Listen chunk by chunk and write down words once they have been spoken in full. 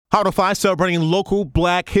How to Five, celebrating local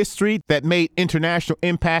black history that made international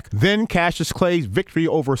impact. Then Cassius Clay's victory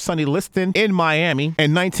over Sonny Liston in Miami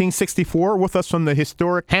in 1964. With us from the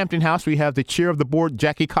Historic Hampton House, we have the chair of the board,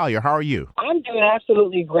 Jackie Colyer. How are you? I'm doing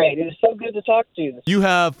absolutely great. It is so good to talk to you. You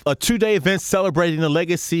have a two-day event celebrating the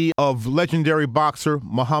legacy of legendary boxer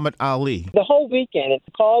Muhammad Ali. The whole weekend, it's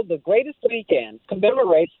called The Greatest Weekend,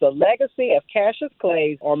 commemorates the legacy of Cassius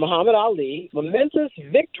Clay or Muhammad Ali, momentous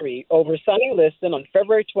victory over Sonny Liston on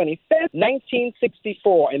February 25th,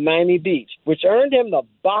 1964 in Miami Beach, which earned him the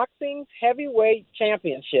boxing heavyweight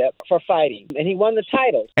championship for fighting, and he won the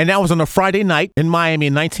title. And that was on a Friday night in Miami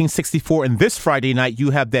in 1964, and this Friday night you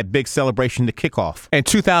have that big celebration to kick off in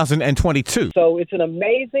 2022. So it's an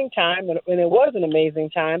amazing time, and it was an amazing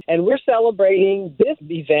time, and we're celebrating this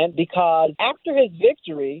event because after his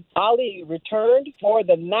victory, Ali returned for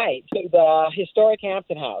the night to the Historic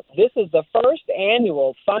Hampton House. This is the first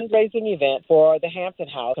annual fundraising event for the Hampton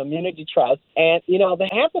House Community Trust. And, you know, the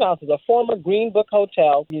Hampton House is a former Green Book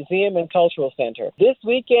Hotel, museum, and cultural center. This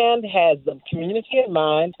weekend has the community in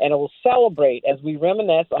mind, and it will celebrate as we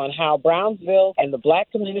reminisce on how Brownsville and the black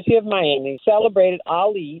community of Miami celebrated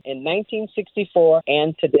Ali in 1964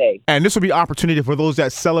 and today. And this will be opportunity for those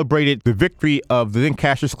that celebrated the victory of then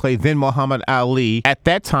Cassius Clay, then Muhammad Ali at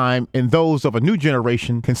that time, and those of a new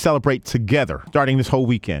generation can celebrate together starting this whole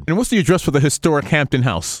weekend. And what's the address for the Historic Hampton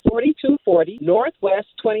House? 4240 Northwest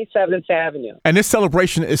 27th Avenue. And this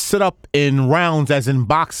celebration is set up in rounds, as in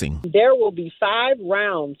boxing. There will be 5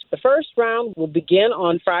 rounds. The first round will begin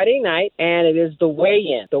on Friday night, and it is the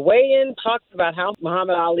weigh-in. The weigh-in talks about how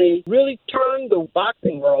Muhammad Ali really turned the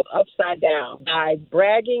boxing world upside down by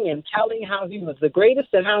bragging and telling how he was the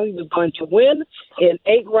greatest and how he was going to win in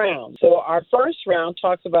 8 rounds. So our first round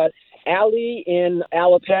talks about Ali in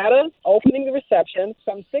Alapata, opening the reception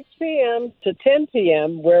from 6 p.m. to 10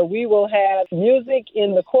 p.m., where we will have music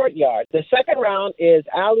in the courtyard. The second round is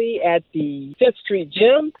Ali at the 5th Street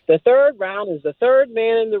Gym. The third round is the third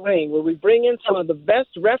man in the ring, where we bring in some of the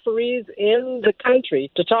best referees in the country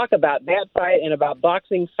to talk about that fight and about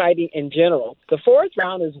boxing fighting in general. The fourth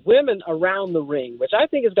round is women around the ring, which I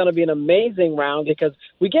think is going to be an amazing round because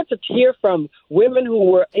we get to hear from women who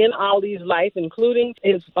were in Ali's life, including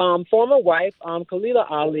his former wife, Khalilah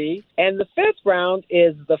Ali. And the fifth round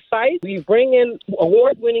is the fight. We bring in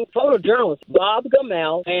award-winning photojournalist Bob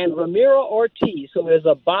Gamel and Ramiro Ortiz, who is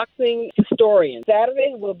a boxing historian.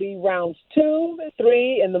 Saturday will be rounds 2,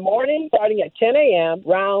 3 in the morning, starting at 10 a.m.,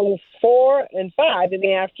 rounds 4 and 5 in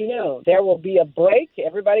the afternoon. There will be a break.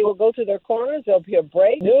 Everybody will go to their corners. There'll be a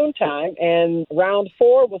break, noontime, and round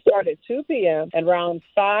 4 will start at 2 p.m., and round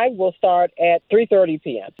 5 will start at 3:30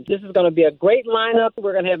 p.m. This is going to be a great lineup.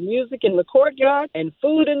 We're going to have music in the courtyard and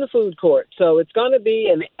food in the food court. So it's going to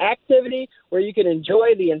be an activity where you can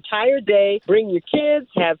enjoy the entire day, bring your kids,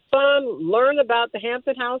 have fun, learn about the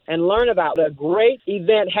Hampton House, and learn about a great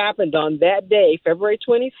event happened on that day, February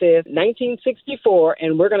 25th, 1964,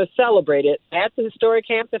 and we're going to celebrate it at the Historic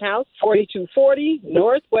Hampton House, 4240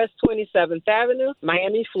 Northwest 27th Avenue,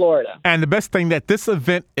 Miami, Florida. And the best thing that this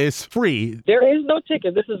event is free. There is no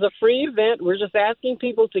ticket. This is a free event. We're just asking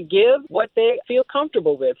people to give what they feel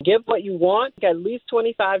comfortable with. Give what you want, at least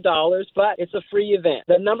 $25, but it's a free event.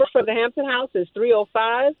 The number for the Hampton House is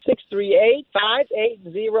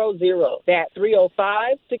 305-638-5800. That's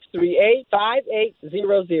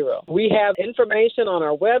 305-638-5800. We have information on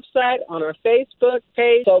our website, on our Facebook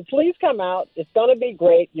page. So please come out. It's going to be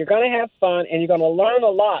great. You're going to have fun, and you're going to learn a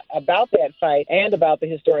lot about that fight and about the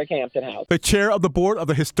Historic Hampton House. The chair of the board of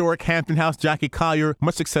the Historic Hampton House, Jackie Colyer,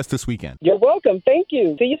 much success this weekend. You're welcome. Thank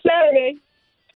you. See you Saturday.